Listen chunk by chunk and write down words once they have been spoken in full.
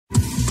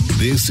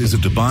This is a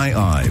Dubai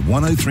Eye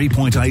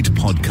 103.8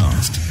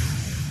 podcast.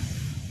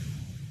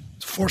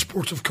 First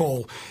port of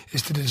call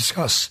is to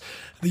discuss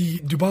the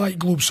Dubai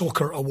Globe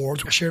Soccer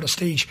Awards. We shared a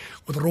stage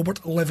with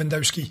Robert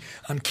Lewandowski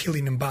and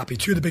Kylian Mbappe,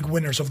 two of the big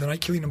winners of the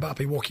night. Kylian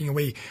Mbappe walking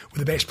away with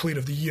the Best Player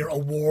of the Year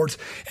award.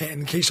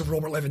 In the case of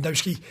Robert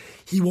Lewandowski,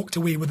 he walked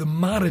away with the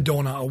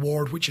Maradona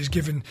Award, which is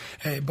given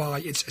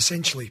it's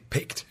essentially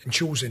picked and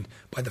chosen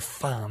by the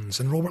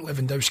fans. And Robert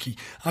Lewandowski,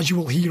 as you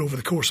will hear over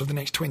the course of the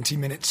next 20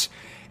 minutes,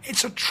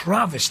 it's a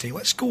travesty.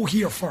 Let's go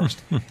here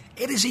first.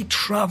 It is a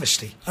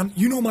travesty. And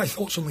you know my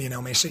thoughts on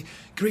Lionel Messi,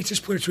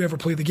 greatest player to ever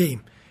play the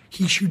game.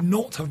 He should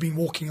not have been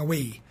walking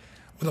away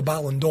with a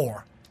Ballon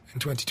d'Or in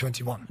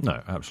 2021. No,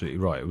 absolutely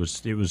right. It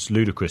was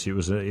ludicrous. It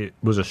was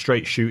a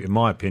straight shoot, in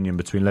my opinion,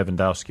 between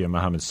Lewandowski and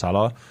Mohamed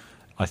Salah.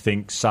 I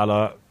think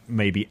Salah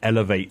maybe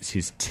elevates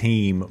his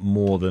team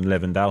more than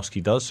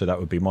Lewandowski does, so that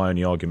would be my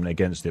only argument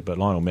against it. But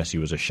Lionel Messi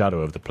was a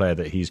shadow of the player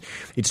that he's.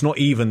 It's not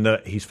even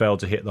that he's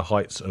failed to hit the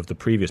heights of the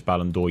previous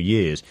Ballon d'Or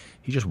years.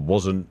 He just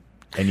wasn't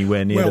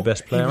anywhere near the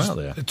best player out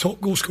there. The top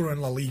goal scorer in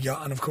La Liga,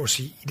 and of course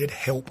he did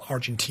help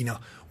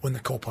Argentina win the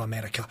Copa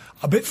America.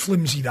 A bit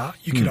flimsy that,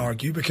 you could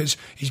argue, because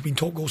he's been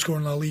top goal scorer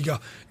in La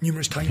Liga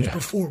numerous times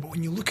before. But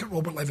when you look at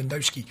Robert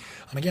Lewandowski,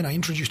 and again I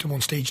introduced him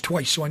on stage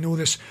twice, so I know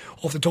this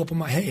off the top of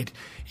my head,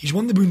 he's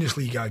won the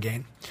Bundesliga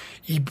again.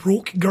 He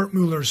broke Gerd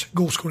Muller's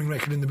goal scoring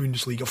record in the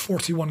Bundesliga,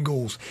 41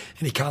 goals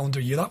in a calendar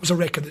year. That was a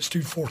record that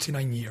stood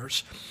 41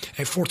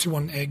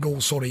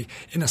 goals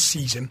in a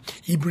season.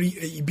 He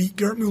beat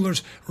Gerd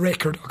Muller's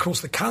record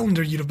across the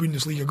calendar year of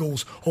Bundesliga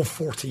goals of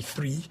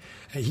 43.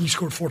 He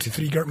scored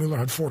 43, Gerd Muller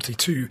had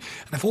 42.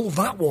 And if all of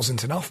that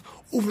wasn't enough,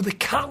 over the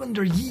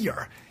calendar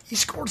year, he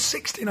scored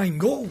 69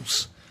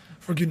 goals,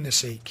 for goodness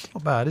sake.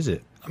 Not bad, is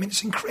it? I mean,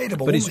 it's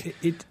incredible. But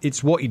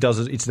it's what he does.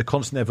 It's the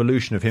constant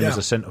evolution of him as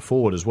a centre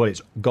forward as well.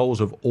 It's goals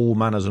of all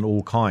manners and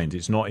all kinds.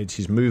 It's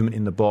his movement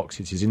in the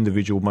box. It's his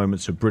individual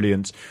moments of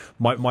brilliance.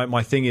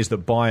 My thing is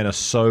that Bayern are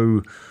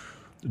so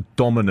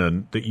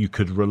dominant that you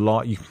could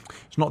rely.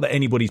 It's not that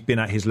anybody's been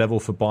at his level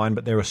for Bayern,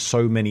 but there are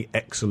so many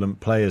excellent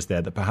players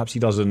there that perhaps he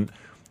doesn't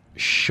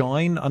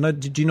shine. I know.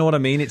 Do you know what I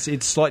mean?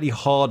 It's slightly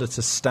harder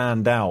to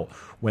stand out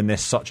when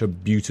there's such a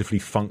beautifully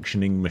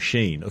functioning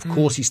machine. Of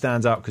course he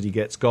stands out because he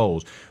gets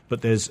goals,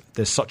 but there's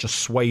such a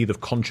swathe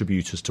of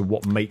contributors to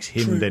what makes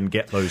him then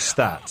get those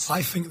stats.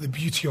 I think the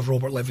beauty of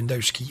Robert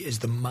Lewandowski is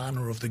the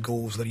manner of the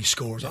goals that he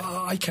scores.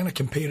 I kind of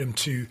compare him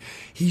to,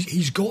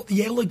 he's got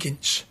the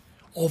elegance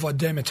of a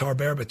Dimitar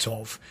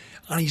Berbatov,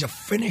 and he's a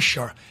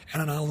finisher in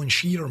an Alan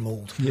Shearer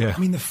mould. I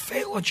mean, the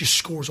fella just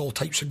scores all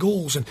types of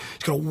goals, and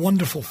he's got a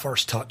wonderful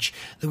first touch,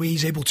 the way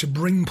he's able to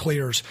bring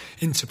players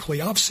into play.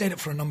 I've said it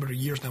for a number of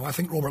years now. I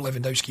think Robert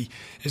Lewandowski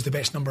is the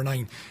best number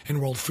 9 in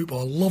world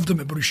football. I loved him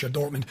at Borussia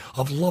Dortmund.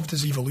 I've loved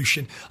his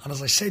evolution, and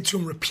as I said to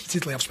him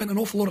repeatedly, I've spent an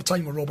awful lot of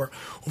time with Robert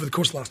over the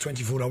course of the last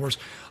 24 hours.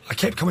 I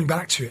kept coming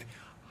back to it.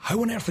 How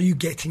on earth are you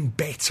getting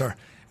better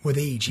with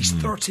age? He's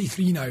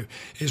 33 now,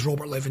 is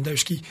Robert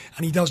Lewandowski,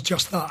 and he does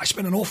just that. I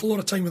spent an awful lot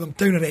of time with him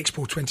down at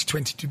Expo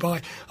 2020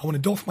 Dubai. I want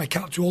to doff my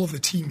cap to all of the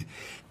team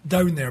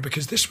down there,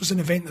 because this was an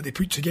event that they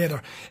put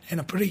together in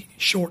a pretty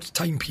short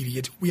time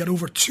period. We had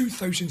over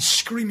 2,000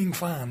 screaming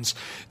fans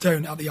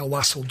down at the Al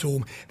Wasl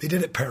Dome. They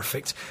did it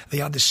perfect. They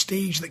had the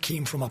stage that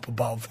came from up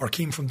above, or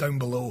came from down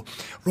below.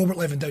 Robert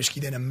Lewandowski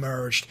then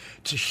emerged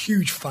to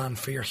huge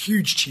fanfare,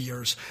 huge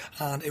cheers,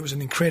 and it was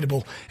an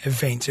incredible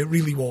event. It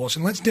really was.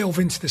 And let's delve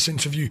into this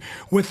interview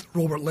with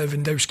Robert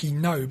Lewandowski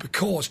now,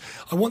 because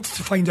I wanted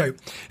to find out,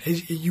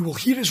 you will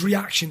hear his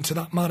reaction to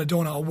that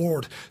Maradona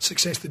Award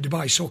success at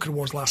Dubai Soccer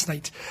Awards last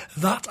night.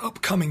 That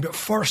upcoming, but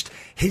first,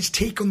 his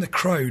take on the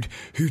crowd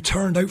who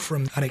turned out for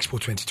him at Expo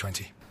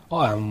 2020.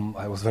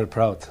 I was very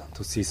proud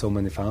to see so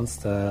many fans.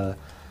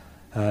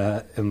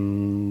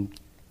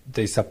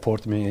 They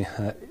support me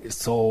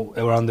so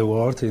around the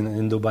world,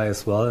 in Dubai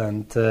as well,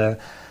 and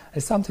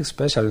it's something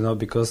special,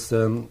 because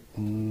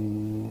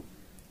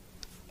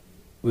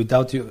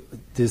without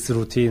this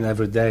routine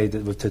every day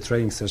with the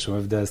training session,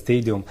 with the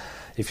stadium,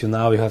 if you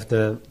have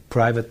the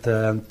private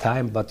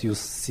time, but you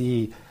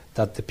see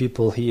that the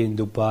people here in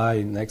Dubai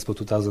in Expo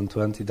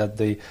 2020, that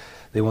they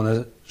want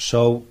to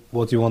show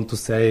what you want to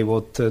say,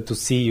 what to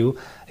see you.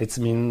 It's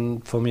mean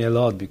for me a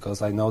lot,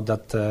 because I know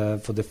that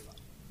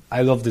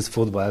I love this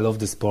football, I love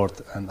this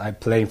sport, and I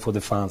play for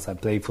the fans. I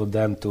play for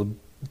them to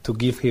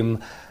give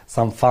him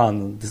some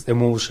fun, this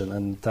emotion,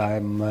 and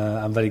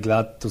I'm very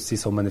glad to see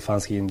so many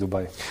fans here in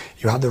Dubai.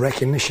 You had the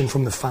recognition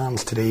from the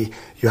fans today.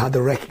 You had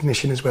the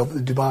recognition as well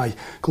at the Dubai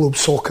Globe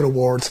Soccer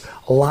Awards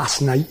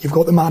last night. You've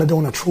got the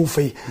Maradona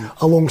Trophy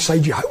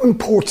alongside you. How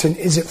important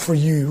is it for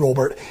you,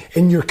 Robert,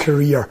 in your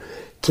career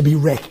to be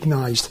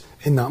recognised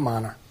in that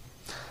manner?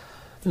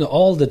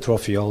 All the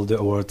trophy, all the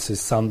awards is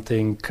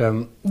something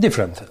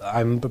different.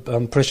 I'm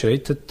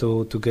appreciated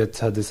to get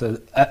this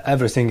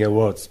every single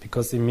awards,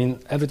 because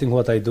everything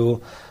what I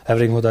do,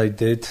 everything what I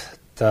did,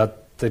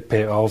 that they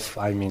pay off.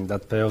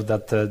 That pay off,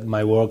 that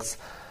my works,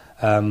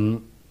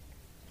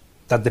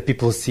 that the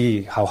people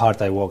see how hard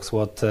I work,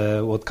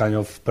 what kind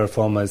of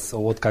performance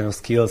or what kind of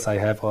skills I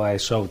have or I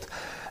showed.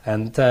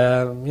 And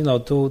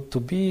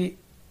to be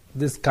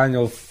this kind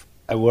of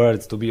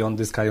awards, to be on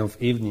this kind of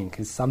evening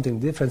is something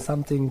different,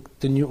 something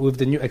new, with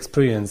the new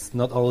experience.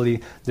 Not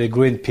only the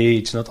green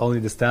pitch, not only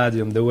the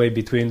stadium, the way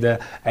between the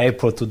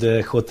airport to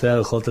the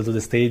hotel to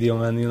the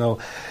stadium, and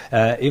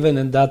even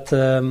in that,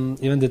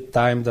 even the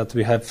time that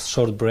we have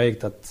short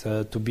break, that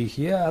to be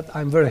here,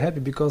 I'm very happy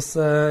because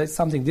it's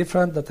something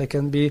different that I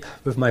can be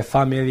with my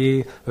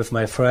family, with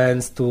my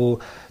friends, to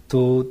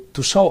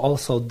show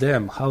also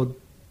them how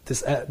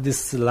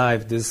this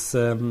life,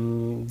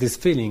 this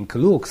feeling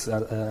looks,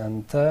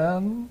 and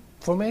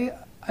for me,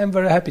 I'm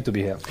very happy to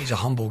be here. He's a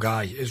humble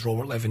guy, is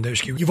Robert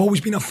Lewandowski. You've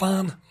always been a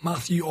fan,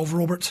 Matthew, of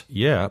Robert?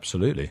 Yeah,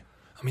 absolutely.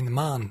 I mean, the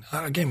man,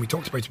 again, we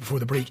talked about it before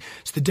the break,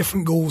 it's the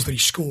different goals that he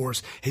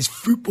scores. His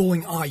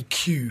footballing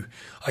IQ,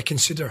 I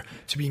consider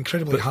to be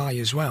incredibly high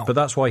as well. But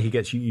that's why he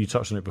gets, you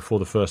touched on it before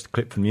the first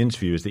clip from the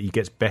interview, is that he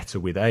gets better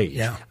with age.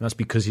 Yeah. And that's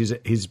because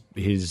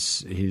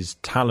his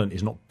talent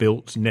is not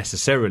built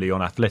necessarily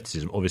on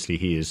athleticism. Obviously,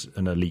 he is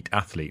an elite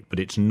athlete, but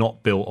it's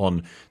not built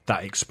on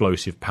that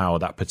explosive power,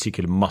 that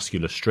particular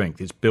muscular strength.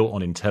 It's built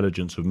on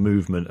intelligence of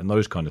movement and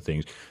those kind of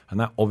things. And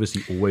that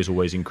obviously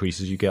always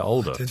increases as you get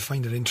older. I did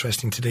find it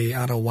interesting today.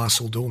 Adel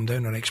Wassel Dome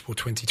down at Expo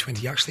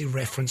 2020 actually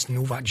referenced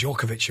Novak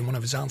Djokovic in one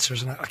of his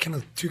answers, and I kind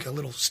of took a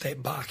little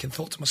step back and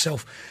thought to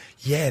myself,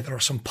 yeah, there are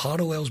some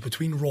parallels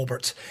between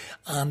Robert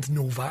and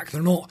Novak.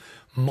 They're not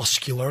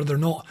muscular, they're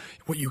not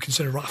what you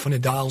consider Rafa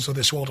Nadal's of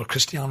this world or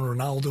Cristiano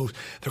Ronaldo.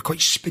 They're quite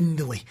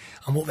spindly,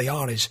 and what they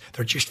are is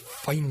they're just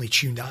finely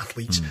tuned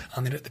athletes,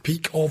 and they're at the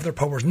peak of their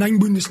powers. 9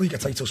 Bundesliga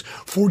titles,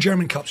 4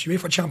 German Cups,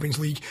 UEFA Champions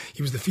League.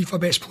 He was the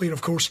FIFA Best Player,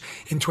 of course,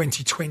 in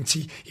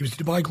 2020. He was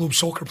the Dubai Globe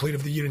Soccer Player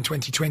of the Year in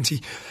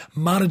 2020.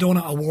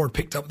 Maradona Award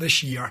picked up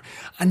this year,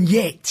 and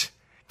yet,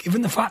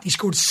 given the fact he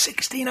scored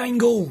 69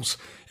 goals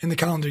in the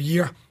calendar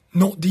year,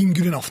 not deemed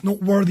good enough,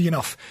 not worthy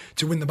enough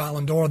to win the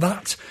Ballon d'Or.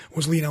 That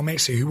was Lionel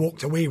Messi who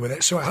walked away with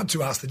it. So I had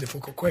to ask the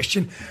difficult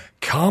question.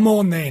 Come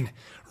on then,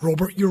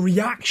 Robert, your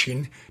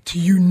reaction to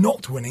you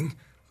not winning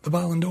the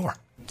Ballon d'Or?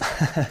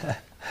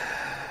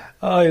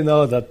 Oh, you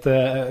know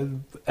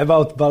that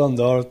about Ballon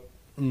d'Or,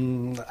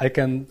 I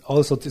can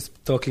also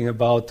talking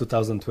about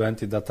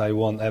 2020, that I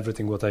won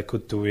everything what I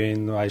could to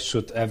win. I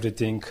shoot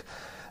everything.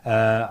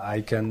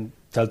 I can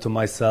tell to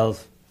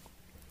myself,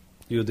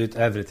 you did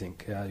everything.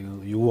 Yeah,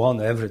 you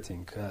won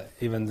everything.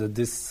 Even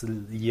this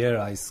year,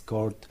 I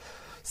scored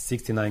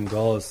 69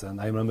 goals, and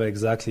I remember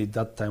exactly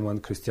that time when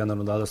Cristiano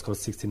Ronaldo scored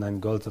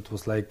 69 goals. That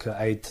was like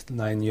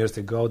 8-9 years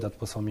ago.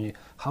 That was for me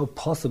how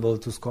possible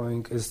to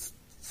scoring is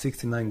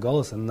 69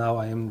 goals, and now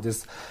I am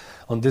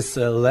on this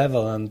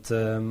level, and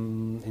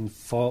in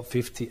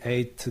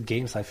 58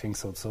 games, I think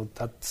so. So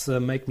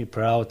that make me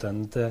proud.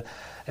 And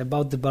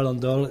about the Ballon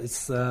d'Or,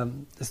 it's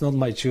not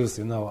my choice.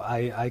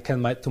 I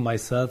can to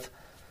myself.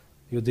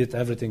 You did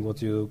everything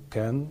what you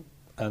can,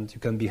 and you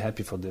can be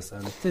happy for this.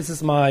 And this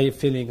is my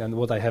feeling and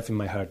what I have in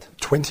my heart.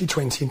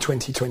 2020 and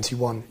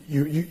 2021,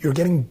 you're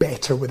getting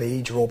better with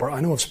age, Robert.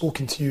 I know I've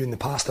spoken to you in the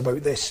past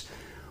about this.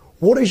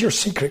 What is your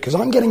secret? Because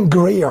I'm getting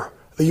greyer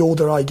the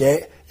older I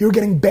get. You're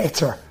getting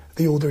better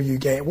the older you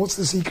get. What's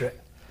the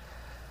secret?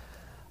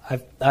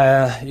 In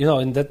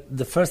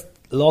the first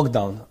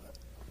lockdown,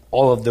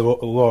 all of the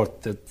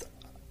world,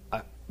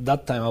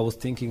 that time I was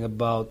thinking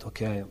about,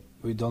 okay,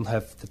 we don't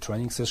have the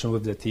training session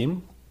with the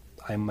team.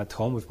 I'm at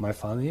home with my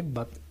family,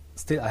 but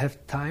still I have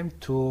time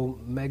to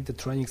make the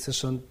training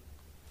session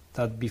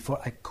that before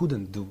I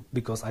couldn't do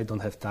because I don't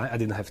have time. I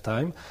didn't have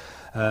time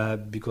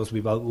because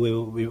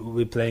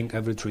we're playing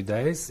every 3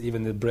 days.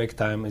 Even the break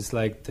time is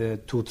like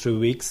 2-3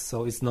 weeks.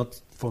 So it's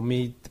not, for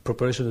me, the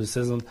preparation of the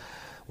season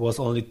was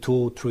only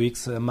 2-3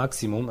 weeks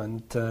maximum.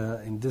 And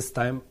in this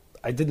time,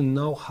 I didn't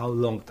know how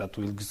long that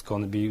was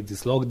going to be,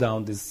 this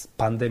lockdown, this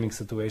pandemic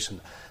situation.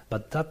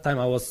 But that time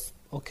I was,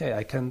 okay,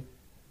 I can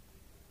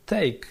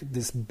take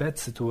this bad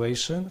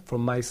situation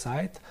from my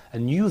side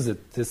and use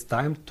it this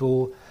time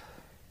to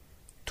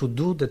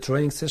do the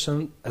training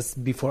session as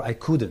before I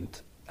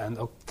couldn't. And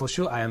for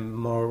sure I am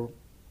more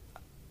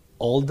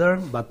older,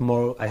 but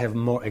I have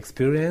more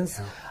experience.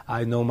 Yeah.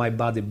 I know my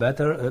body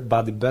better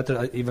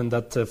even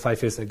that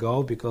 5 years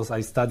ago, because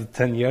I studied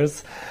 10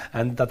 years,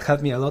 and that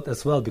helped me a lot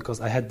as well,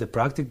 because I had the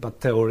practice,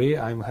 but theory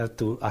I had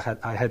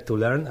to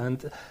learn,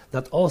 and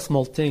that all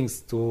small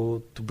things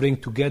to bring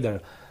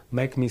together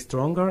make me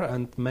stronger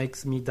and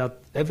makes me that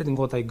everything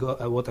what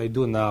I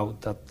do now,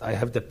 that I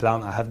have the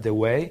plan, I have the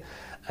way,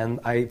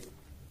 and I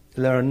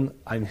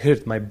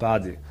hurt my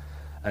body.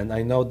 And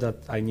I know that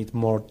I need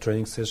more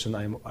training session.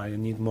 I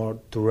need more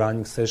to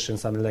running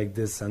sessions, something like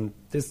this. And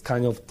this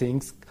kind of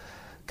things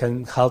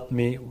can help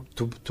me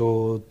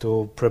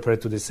to prepare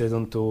to the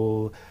season,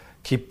 to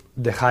keep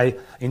the high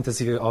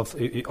intensity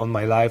on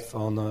my life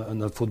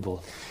on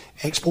football.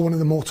 Expo, one of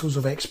the mottos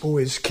of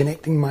Expo is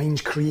connecting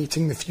minds,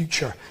 creating the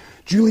future.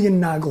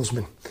 Julian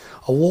Nagelsmann,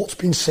 a lot's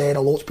been said,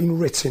 a lot's been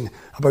written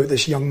about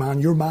this young man,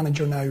 your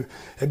manager now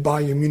at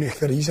Bayern Munich,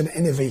 that he's an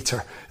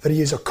innovator, that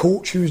he is a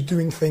coach who's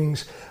doing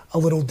things a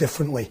little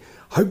differently.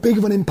 How big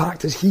of an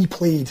impact has he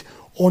played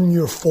on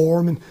your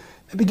form? And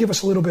Maybe give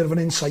us a little bit of an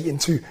insight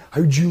into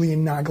how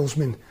Julian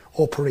Nagelsmann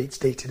operates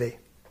day to day.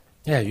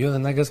 Yeah,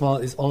 Julian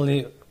Nagelsmann is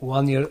only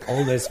 1 year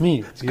older as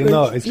me. It's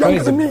Younger crazy.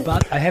 than me.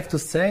 But I have to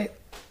say,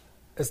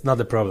 it's not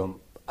a problem.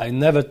 I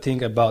never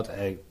think about,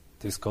 hey,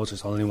 this coach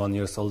is only 1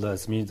 year older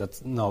as me.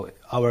 That's no,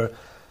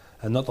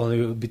 not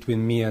only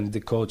between me and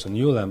the coach and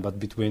Julian, but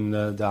between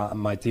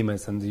my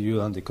teammates and the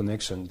Julian, the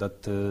connection,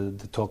 that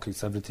the talk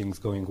is everything's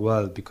going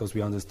well because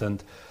we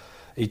understand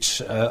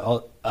each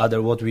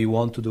other what we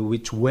want to do,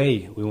 which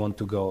way we want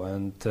to go.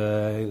 And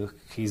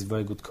he's a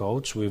very good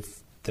coach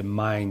with the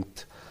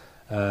mind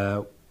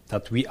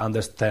that we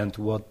understand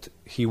what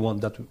he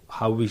wants,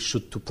 how we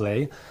should to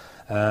play.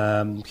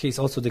 He's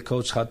also the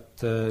coach had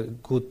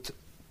good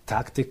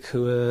tactic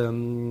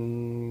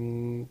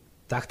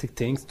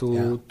things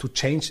to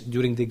change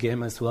during the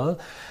game as well,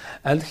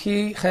 and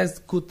he has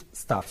good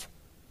stuff.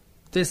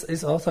 This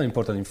is also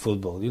important in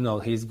football. You know,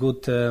 he's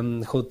good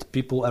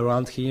people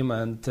around him,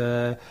 and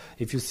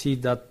if you see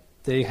that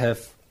they have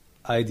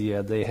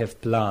idea, they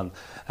have plan,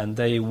 and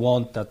they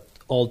want that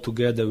all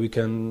together we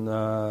can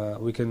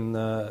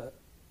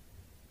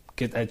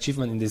get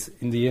achievement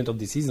in the end of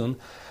the season,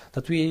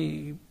 that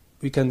we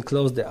can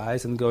close the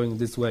eyes and going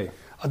this way.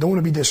 I don't want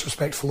to be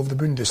disrespectful of the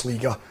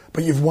Bundesliga,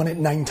 but you've won it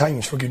 9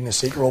 times, for goodness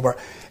sake, Robert.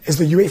 Is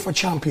the UEFA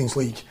Champions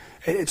League,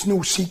 it's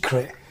no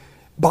secret,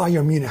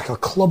 Bayern Munich, a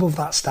club of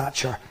that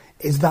stature,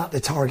 is that the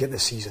target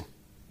this season?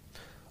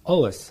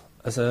 Always.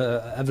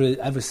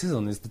 Every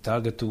season is the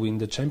target to win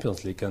the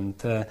Champions League. And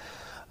I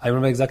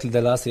remember exactly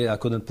the last year I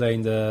couldn't play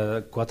in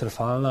the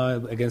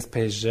quarterfinal against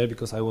PSG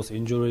because I was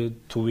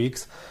injured 2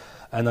 weeks.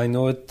 And I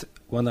know it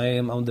when I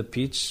am on the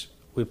pitch,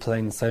 we play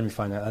in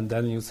semi-final, and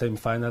then you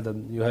semi-final,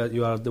 then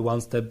you are the one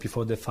step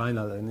before the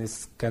final, and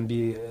this can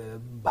be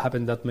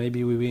happen that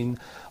maybe we win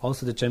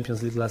also the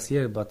Champions League last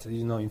year. But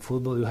you know, in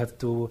football you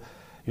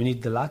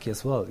need the luck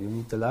as well. You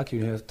need the luck. You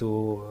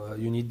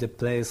need the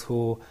players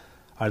who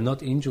are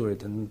not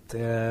injured. And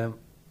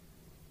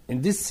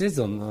in this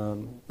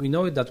season, we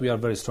know that we are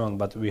very strong,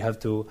 but we have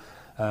to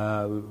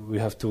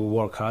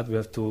work hard. We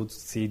have to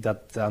see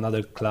that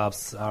another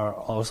clubs are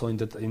also in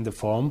the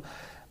form,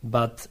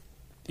 but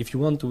if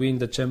you want to win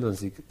the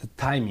Champions League, the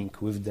timing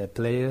with the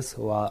players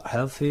who are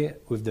healthy,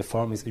 with the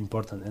form is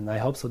important. And I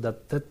hope so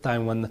that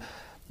time when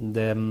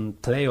the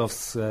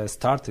playoffs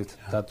started,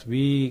 that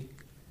we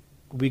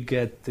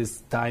get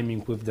this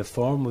timing with the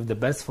form, with the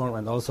best form,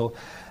 and also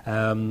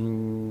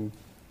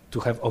to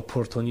have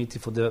opportunity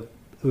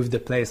with the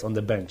players on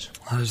the bench.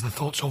 That is the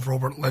thoughts of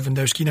Robert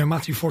Lewandowski. Now,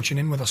 Matthew Fortune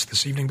in with us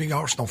this evening, big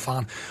Arsenal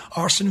fan.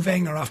 Arsene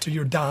Wenger, after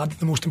your dad,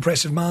 the most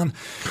impressive man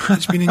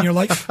that's been in your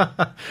life?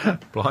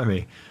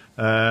 Blimey.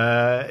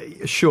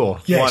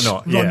 Sure, yes, why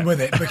not? Run with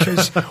it,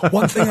 because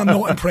one thing I'm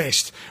not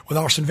impressed with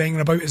Arsene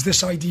Wenger about is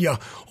this idea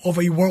of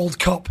a World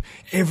Cup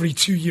every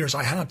 2 years.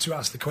 I had to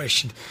ask the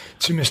question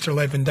to Mr.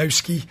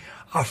 Lewandowski.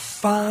 A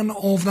fan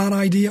of that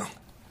idea?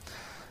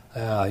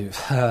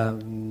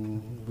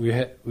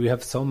 We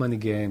have so many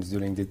games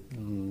during the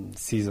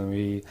season.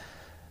 We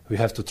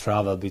have to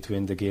travel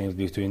between the games,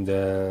 between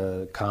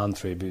the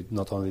country, but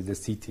not only the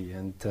city.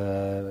 And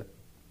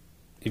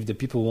if the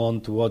people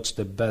want to watch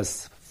the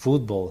best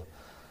football,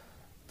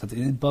 that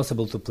it's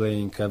impossible to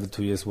play in every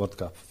 2 years World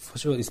Cup. For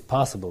sure, it's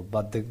possible,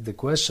 but the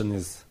question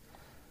is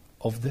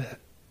of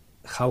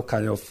how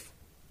kind of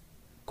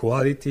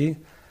quality,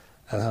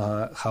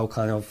 how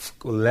kind of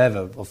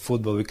level of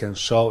football we can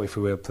show if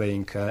we were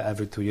playing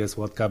every 2 years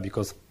World Cup,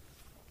 because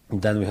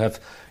then we have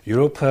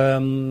Europe,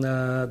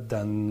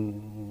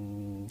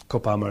 then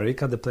Copa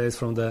America, the players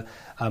from the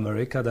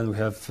America, then we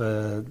have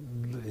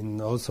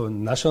also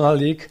in National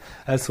League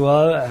as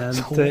well, and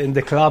in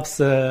the clubs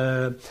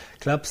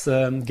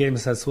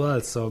games as well.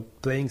 So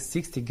playing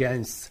 60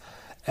 games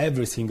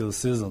every single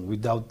season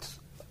without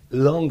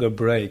longer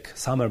break,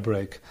 summer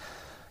break,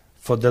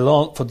 for the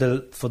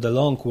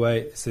long way,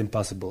 it's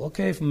impossible.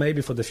 Okay,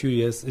 maybe for the few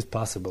years it's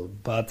possible,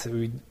 but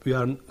we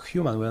are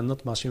human. We are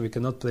not machine. We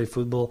cannot play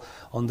football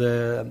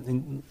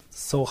in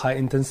so high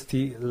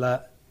intensity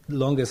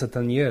longer than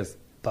 10 years.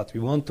 But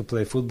we want to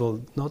play football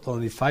not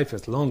only 5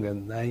 years long.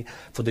 And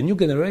for the new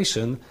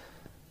generation,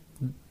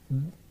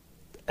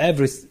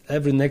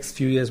 every next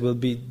few years will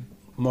be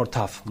more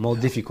tough, more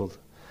difficult,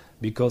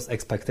 because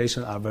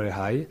expectations are very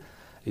high.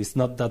 It's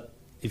not that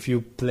if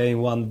you play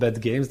one bad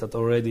games that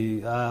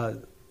already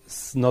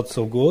it's not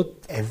so good.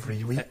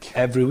 Every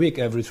week,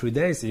 every 3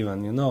 days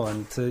even,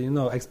 and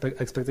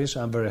expectations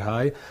are very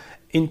high.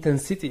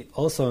 Intensity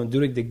also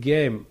during the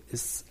game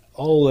is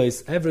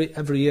always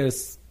every year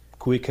is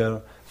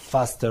quicker,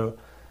 faster.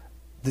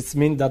 This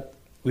means that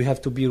we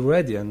have to be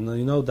ready, and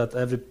that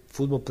every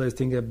football player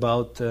think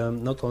about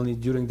not only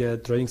during the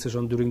training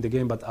session, during the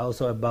game, but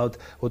also about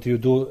what you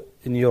do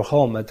in your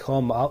home, at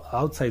home,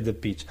 outside the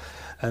pitch.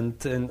 And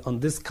on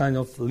this kind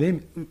of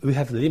we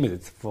have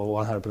limited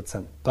for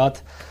 100%.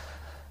 But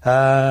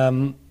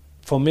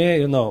for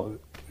me,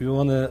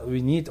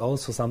 we need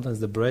also sometimes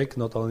the break,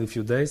 not only a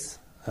few days,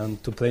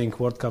 and to playing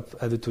World Cup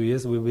every 2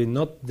 years. We will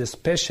not the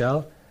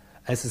special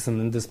as is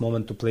in this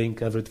moment to playing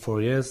every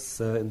 4 years.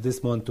 In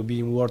this moment to be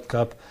in World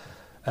Cup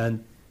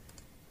and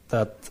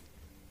that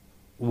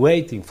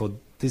waiting for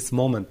this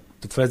moment,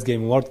 the first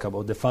game World Cup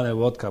or the final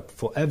World Cup,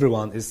 for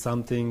everyone is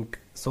something.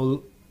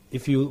 So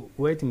if you're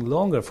waiting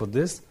longer for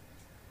this,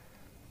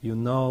 you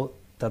know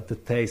that the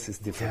taste is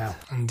different.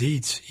 Yeah,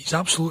 indeed. He's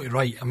absolutely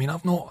right. I mean,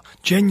 I've not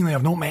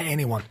met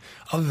anyone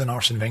other than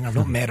Arsene Wenger. I've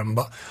not met him,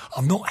 but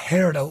I've not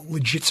heard a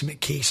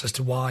legitimate case as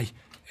to why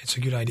it's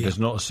a good idea. There's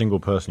not a single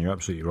person. You're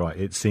absolutely right.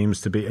 It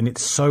seems to be, and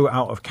it's so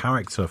out of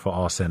character for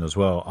Arsene as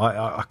well.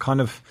 I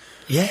kind of...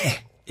 Yeah.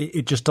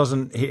 It just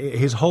doesn't...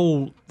 His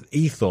whole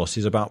ethos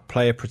is about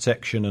player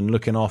protection and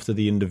looking after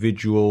the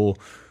individual,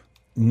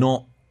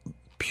 not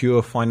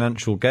pure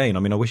financial gain. I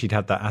mean, I wish he'd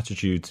had that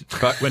attitude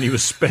back when he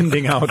was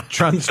spending our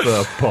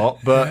transfer pot,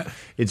 but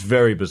it's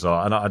very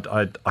bizarre, and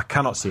I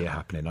cannot see it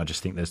happening. I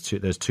just think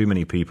there's too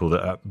many people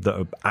that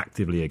are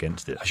actively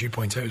against it. As you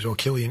point out as well,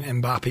 Kylian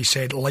Mbappe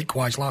said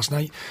likewise last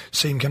night,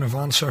 same kind of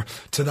answer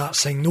to that,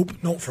 saying, nope,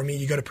 not for me,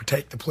 you got to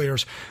protect the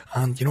players.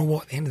 And you know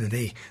what, at the end of the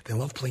day, they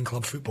love playing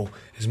club football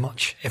as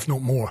much, if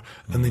not more,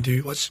 than they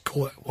do, let's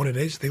call it what it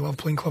is, they love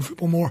playing club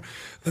football more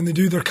than they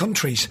do their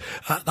countries.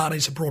 That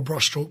is a broad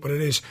brushstroke, but it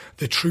is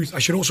the truth. I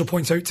should also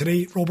point out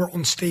today, Robert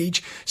on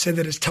stage said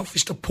that his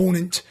toughest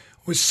opponent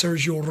was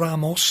Sergio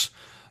Ramos.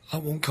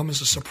 That won't come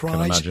as a surprise.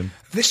 Can imagine.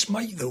 This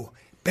might, though.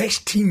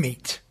 Best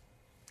teammate?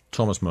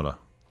 Thomas Muller.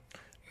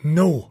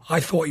 No, I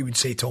thought he would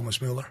say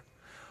Thomas Muller.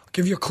 I'll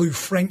give you a clue.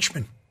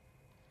 Frenchman.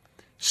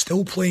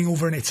 Still playing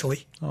over in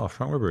Italy. Oh,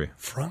 Frank Ribery.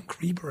 Frank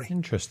Ribery.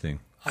 Interesting.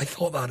 I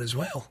thought that as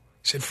well.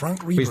 He said Frank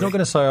Ribery. But he's not going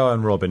to say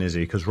Iron Robin, is he?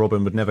 Because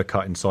Robin would never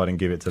cut inside and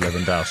give it to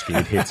Lewandowski.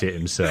 He'd hit it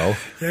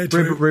himself. Yeah,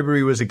 true.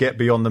 Ribery was a get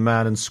beyond the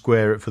man and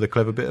square it for the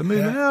clever bit of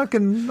movement. Yeah, I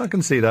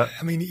can see that.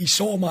 I mean, he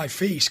saw my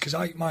face because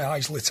my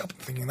eyes lit up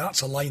thinking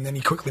that's a line. Then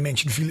he quickly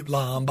mentioned Philipp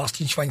Lahm,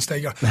 Bastian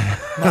Schweinsteiger,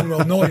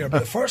 Manuel Neuer. But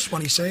the first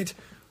one he said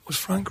was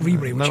Frank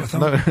Ribery, which I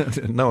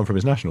thought... No one from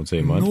his national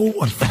team, mind. No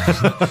one.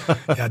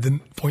 Yeah, I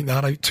didn't point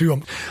that out to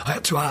him. I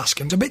had to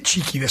ask him. It's a bit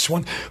cheeky, this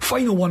one.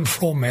 Final one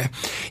from me.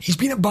 He's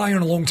been at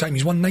Bayern a long time.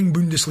 He's won 9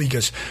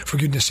 Bundesligas, for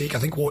goodness sake. I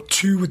think,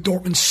 2 with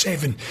Dortmund,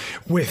 7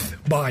 with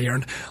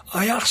Bayern.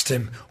 I asked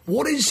him,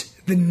 what is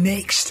the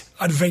next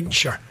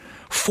adventure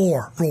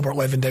for Robert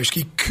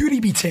Lewandowski? Could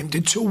he be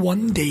tempted to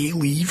one day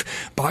leave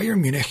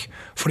Bayern Munich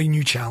for a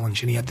new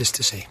challenge? And he had this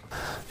to say.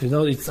 You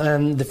know, it's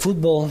the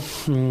football,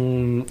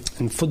 in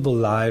football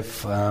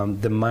life,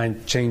 the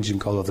mind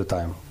changing all of the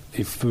time.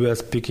 If we were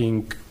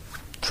speaking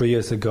 3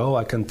 years ago,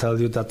 I can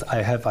tell you that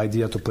I have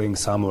idea to playing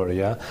somewhere,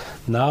 yeah.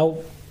 Now,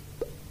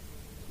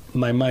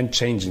 my mind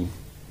changing.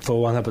 For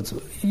one habit,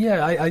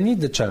 yeah, I need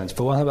the challenge.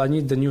 For one habit, I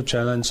need the new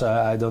challenge.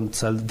 I don't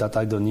sell that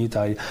I don't need.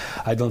 I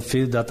don't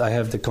feel that I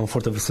have the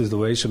comfortable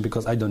situation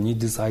because I don't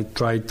need this. I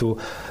try to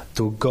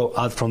go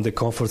out from the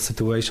comfort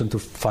situation to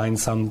find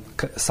some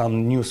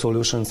new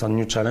solutions, some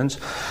new challenge.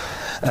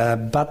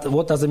 But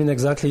what does it mean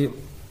exactly?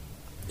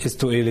 It's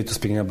too early to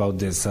speak about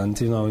this. And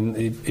you know,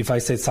 if I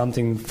said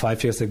something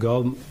 5 years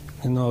ago,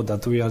 you know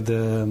that we are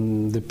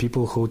the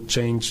people who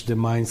change the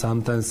mind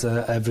sometimes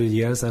every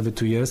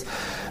 2 years,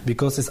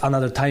 because it's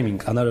another timing,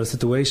 another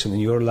situation in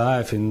your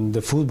life, in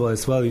the football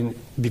as well.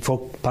 Before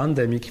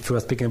pandemic, if you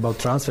are speaking about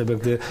transfer,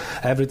 but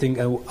everything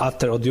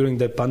after or during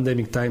the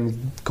pandemic time is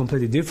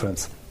completely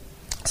different.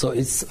 So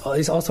it's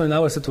also in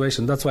our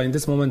situation. That's why in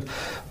this moment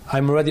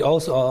I'm ready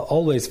also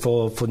always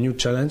for new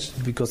challenge,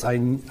 because I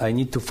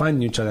need to find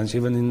new challenge.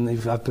 Even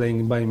if I'm playing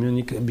in Bayern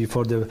Munich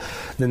before the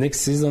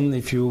next season,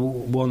 if you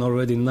won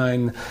already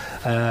 9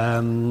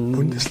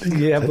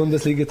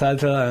 Bundesliga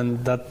title,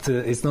 and that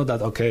it's not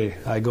that okay.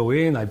 I go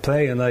in, I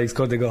play, and I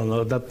score the goal.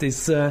 No, that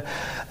is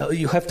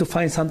you have to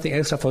find something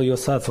extra for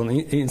yourself from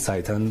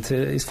inside, and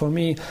it's for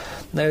me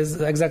it's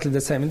exactly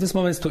the same. In this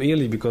moment it's too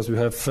early because we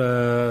have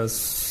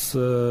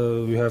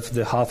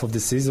the half of the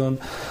season,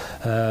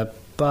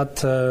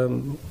 but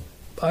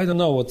I don't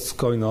know what's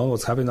going on,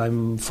 what's happening.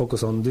 I'm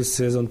focused on this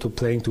season to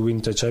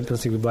win the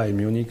Champions League with Bayern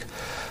Munich,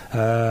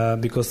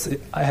 because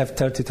I have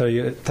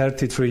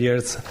 33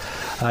 years.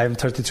 I'm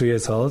 33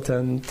 years old,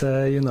 and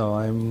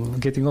I'm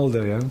getting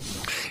older. Yeah.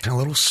 A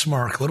little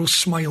smirk, a little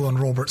smile on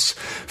Robert's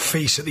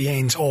face at the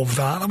end of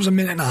that. That was a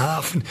minute and a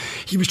half, and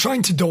he was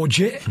trying to dodge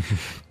it.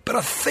 But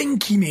I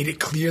think he made it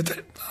clear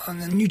that a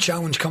new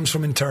challenge comes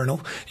from internal.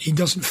 He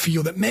doesn't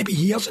feel that maybe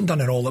he hasn't done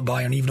it all at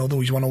Bayern, even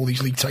although he's won all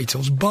these league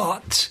titles.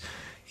 But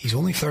he's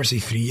only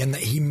 33, and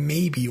that he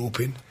may be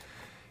open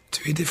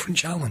to a different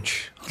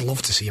challenge. I'd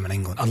love to see him in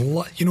England.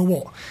 You know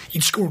what?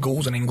 He'd score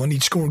goals in England.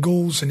 He'd score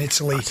goals in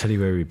Italy. I'll tell you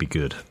where he'd be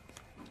good.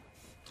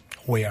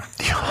 Where?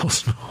 The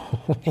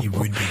Arsenal. He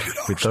would be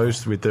good at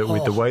Arsenal.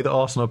 With the way that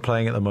Arsenal are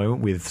playing at the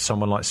moment, with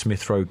someone like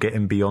Smith Rowe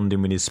getting beyond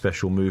him with his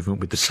special movement,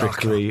 with the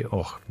trickery.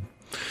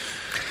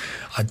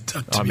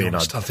 To be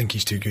honest, I think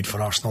he's too good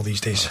for Arsenal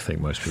these days. I think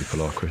most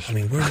people are, Chris. I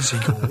mean, where does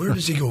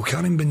he go?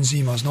 Karim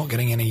Benzema's not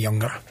getting any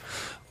younger.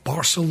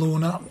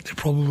 Barcelona, they're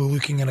probably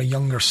looking at a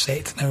younger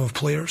set now of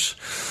players.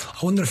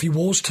 I wonder if he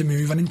was to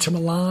move, and Inter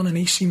Milan and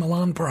AC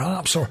Milan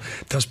perhaps, or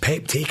does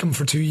Pep take him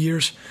for 2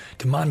 years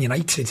to Man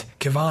United?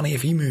 Cavani,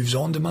 if he moves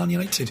on to Man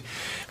United,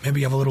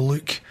 maybe have a little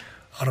look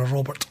at a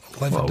Robert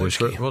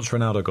Lewandowski. What's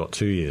Ronaldo got?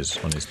 2 years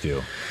on his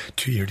deal.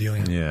 2-year deal,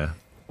 yeah. Yeah.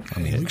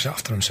 And he looks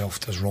after himself,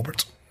 does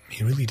Robert.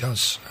 He really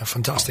does. A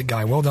fantastic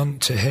guy. Well done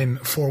to him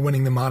for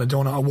winning the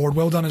Maradona Award.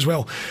 Well done as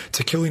well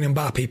to Kylian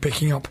Mbappe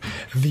picking up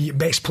the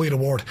Best Player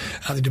Award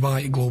at the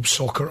Dubai Globe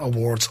Soccer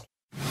Awards.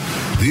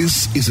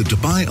 This is a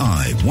Dubai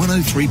Eye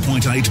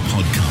 103.8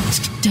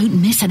 podcast. Don't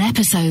miss an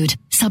episode.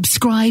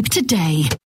 Subscribe today.